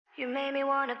You made me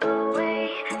wanna go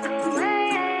away, go away.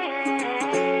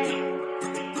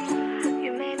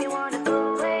 You made me wanna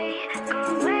go away, go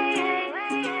away.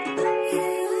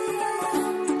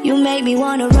 You made me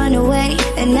wanna run away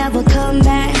and never come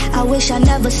back. I wish I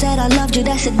never said I loved you,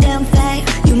 that's a damn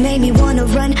fact. You made me wanna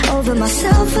run over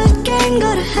myself again.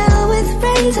 Go to hell with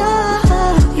friends,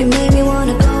 oh. You made me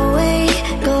wanna go away,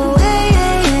 go away.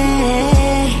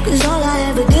 Cause all I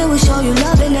ever did was show you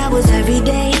love, and that was every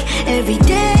day, every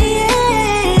day.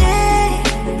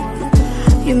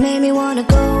 You made me wanna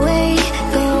go away,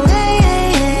 go away.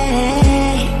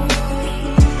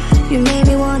 You made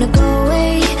me wanna go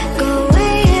away, go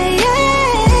away.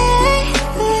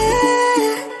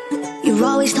 You're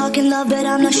always talking love, but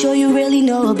I'm not sure you really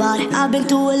know about it. I've been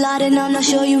through a lot and I'm not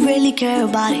sure you really care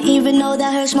about it. Even though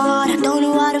that hurts my heart, I don't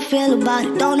know how to feel about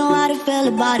it. Don't know how to feel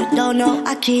about it, don't know.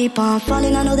 I keep on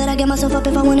falling, I know that I get myself up.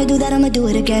 If I wanna do that, I'ma do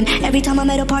it again. Every time I'm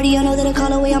at a party, I know that I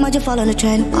call away, I might just fall on the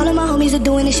trend. All of my homies are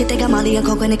doing this shit, they got Molly and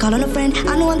Coke when they call on a friend.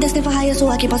 I know I'm destined for higher, so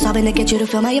I keep on sobbing to get you to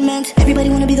feel my amends. Everybody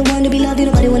wanna be the one to be loved,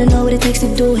 nobody wanna know what it takes to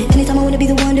do it. Anytime I wanna be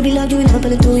the one to be loved, you never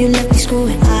pull it through, you left me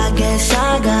screwing. I guess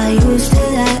I got used to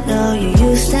that, though. You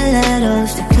used to let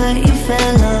us to cut you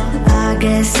fell off. I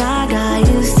guess I got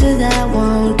used to that.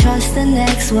 Won't trust the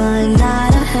next one,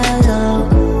 not a hello.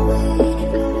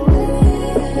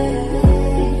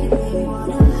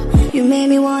 You made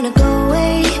me wanna go